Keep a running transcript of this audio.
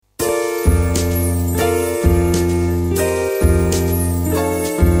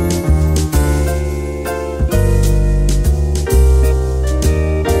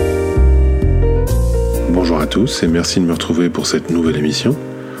tous et merci de me retrouver pour cette nouvelle émission.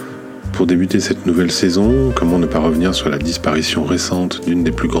 Pour débuter cette nouvelle saison, comment ne pas revenir sur la disparition récente d'une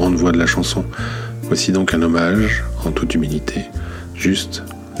des plus grandes voix de la chanson? Voici donc un hommage, en toute humilité, juste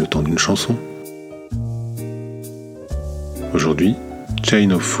le temps d'une chanson. Aujourd'hui,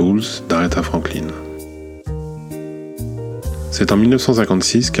 Chain of Fools d'Aretha Franklin. C'est en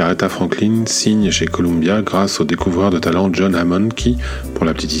 1956 qu'Aretha Franklin signe chez Columbia grâce au découvreur de talent John Hammond qui, pour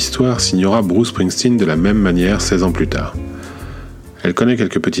la petite histoire, signera Bruce Springsteen de la même manière 16 ans plus tard. Elle connaît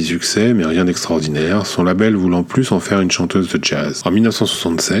quelques petits succès, mais rien d'extraordinaire, son label voulant plus en faire une chanteuse de jazz. En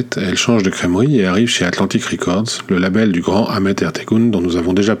 1967, elle change de crèmerie et arrive chez Atlantic Records, le label du grand Ahmet Ertegun dont nous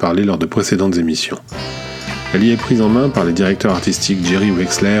avons déjà parlé lors de précédentes émissions. Elle y est prise en main par les directeurs artistiques Jerry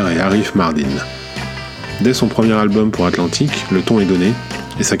Wexler et Arif Mardin. Dès son premier album pour Atlantic, le ton est donné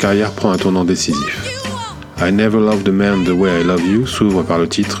et sa carrière prend un tournant décisif. I Never Loved a Man the Way I Love You s'ouvre par le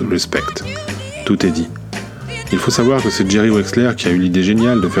titre Respect. Tout est dit. Il faut savoir que c'est Jerry Wexler qui a eu l'idée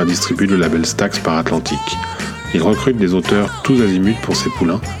géniale de faire distribuer le label Stax par Atlantic. Il recrute des auteurs tous azimuts pour ses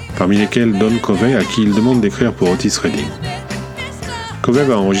poulains, parmi lesquels Don Covey à qui il demande d'écrire pour Otis Redding. Covey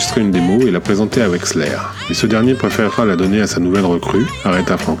va enregistrer une démo et la présenter à Wexler, mais ce dernier préférera la donner à sa nouvelle recrue,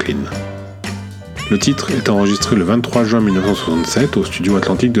 Aretha Franklin. Le titre est enregistré le 23 juin 1967 au studio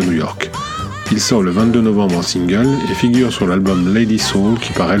Atlantic de New York. Il sort le 22 novembre en single et figure sur l'album Lady Soul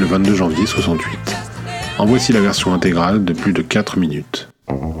qui paraît le 22 janvier 68. En voici la version intégrale de plus de 4 minutes.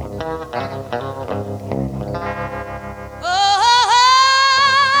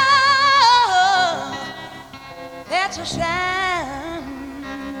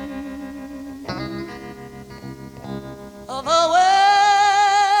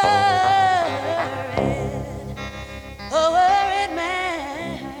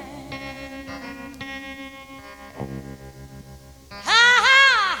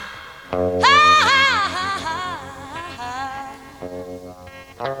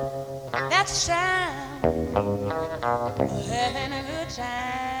 That's a sound of having a good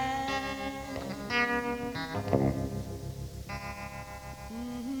time.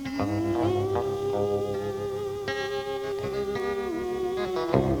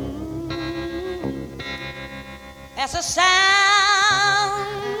 That's a sound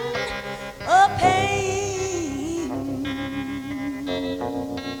of pain.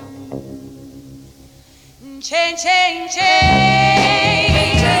 Chain, chain, chain.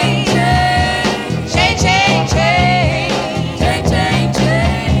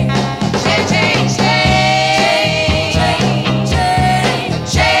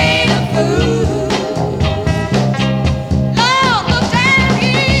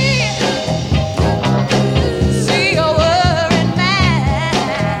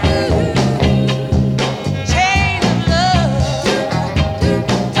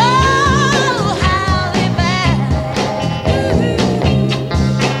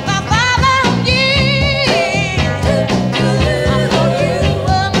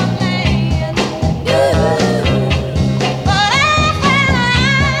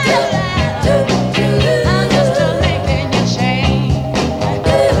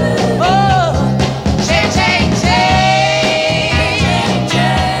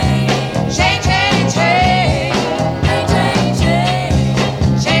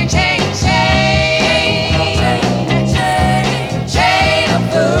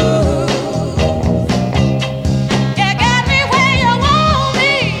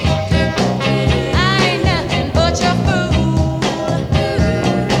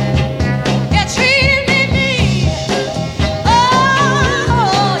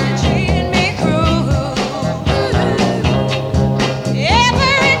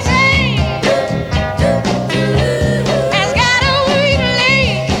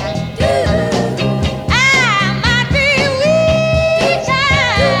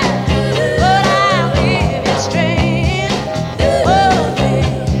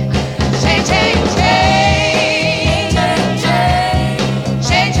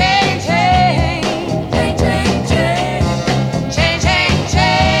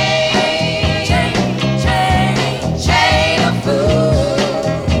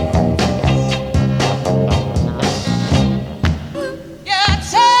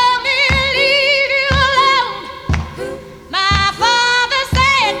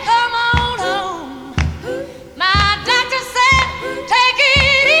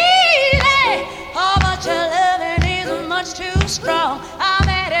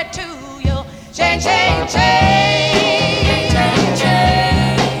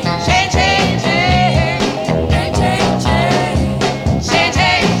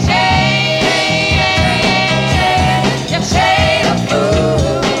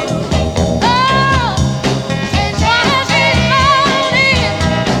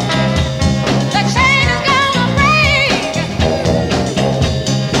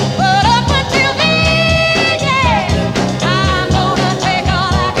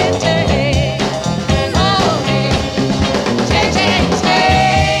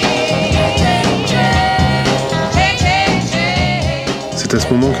 C'est à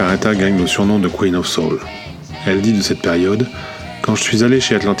ce moment qu'Aretha gagne le surnom de Queen of Soul. Elle dit de cette période « Quand je suis allé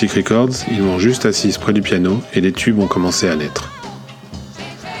chez Atlantic Records, ils m'ont juste assise près du piano et les tubes ont commencé à naître. »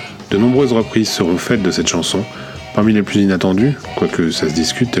 De nombreuses reprises seront faites de cette chanson. Parmi les plus inattendues, quoique ça se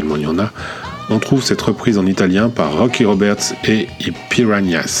discute tellement il y en a, on trouve cette reprise en italien par Rocky Roberts et I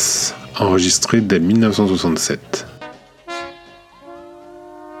Piranhas, enregistrée dès 1967.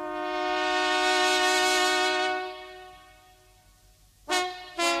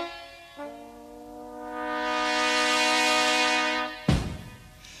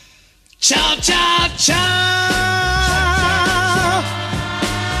 Ciao, ciao, ciao.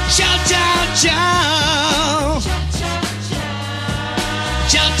 Ciao, ciao, ciao.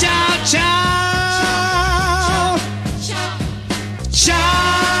 Ciao, ciao, ciao.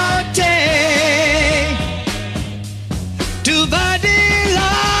 Ciao, te. Tu vas di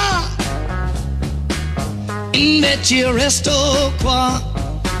là. Invece resto qua.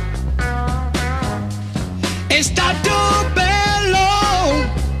 È stato bello.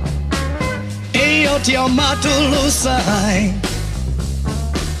 Io ti ho amato, lo sai.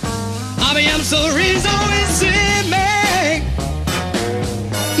 Abbiamo sorriso insieme,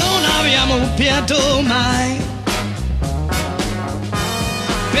 non abbiamo pianto mai.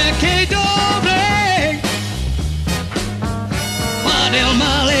 Perché dovrei fare del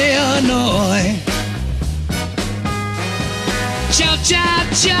male a noi? Ciao, ciao,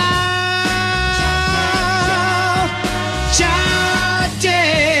 ciao. Ciao, te.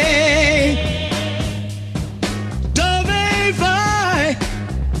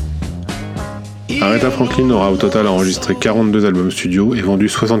 Aretha Franklin aura au total enregistré 42 albums studio et vendu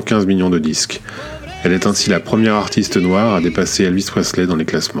 75 millions de disques. Elle est ainsi la première artiste noire à dépasser Elvis Presley dans les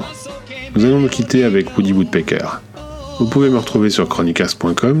classements. Nous allons nous quitter avec Woody Woodpecker. Vous pouvez me retrouver sur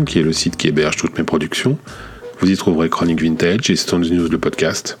chronicast.com, qui est le site qui héberge toutes mes productions. Vous y trouverez Chronique Vintage et Stones News le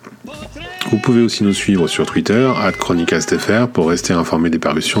podcast. Vous pouvez aussi nous suivre sur Twitter, @chronicastfr, pour rester informé des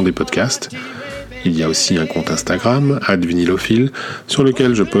parutions des podcasts. Il y a aussi un compte Instagram, @vinylophile, sur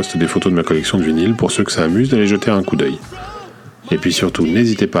lequel je poste des photos de ma collection de vinyles pour ceux que ça amuse d'aller jeter un coup d'œil. Et puis surtout,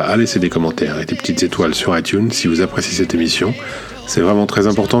 n'hésitez pas à laisser des commentaires et des petites étoiles sur iTunes si vous appréciez cette émission. C'est vraiment très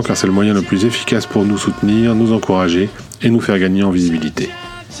important car c'est le moyen le plus efficace pour nous soutenir, nous encourager et nous faire gagner en visibilité.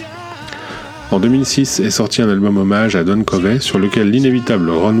 En 2006 est sorti un album hommage à Don Covey sur lequel l'inévitable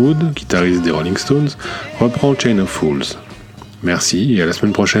Ron Wood, guitariste des Rolling Stones, reprend Chain of Fools. Merci et à la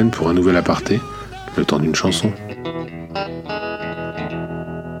semaine prochaine pour un nouvel aparté. Le temps d'une chanson.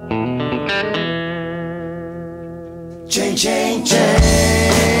 Chain, chain, chain.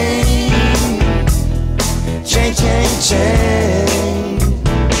 Chain, chain, chain.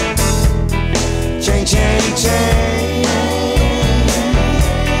 Chain, chain, chain.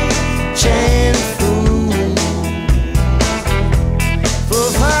 Chain fool.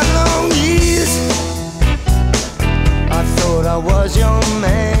 For 5 long years I thought I was your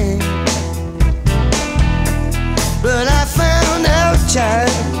man. But I found out,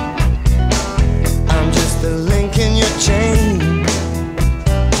 child, I'm just a link in your chain.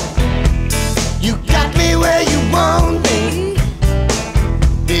 You got me where you want me.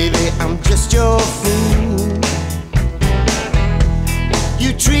 Baby, I'm just your fool.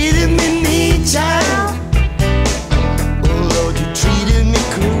 You treated me mean, child. Oh Lord, you treated me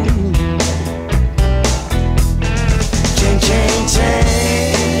cruel. Chain, chain, chain.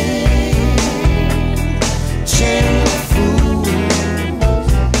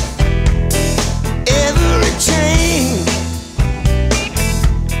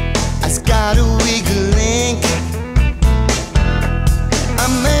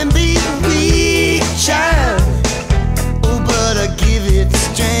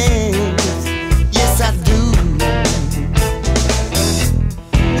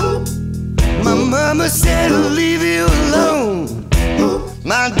 Mama said leave you alone.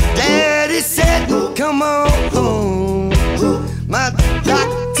 My daddy said come on home. My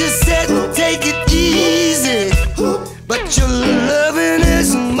doctor said take it easy, but your loving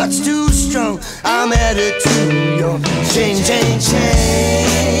is much too strong. I'm added to your chain, chain,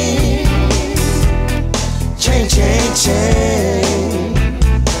 chain. Chain, chain, chain.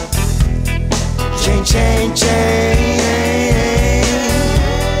 Chain, chain, chain.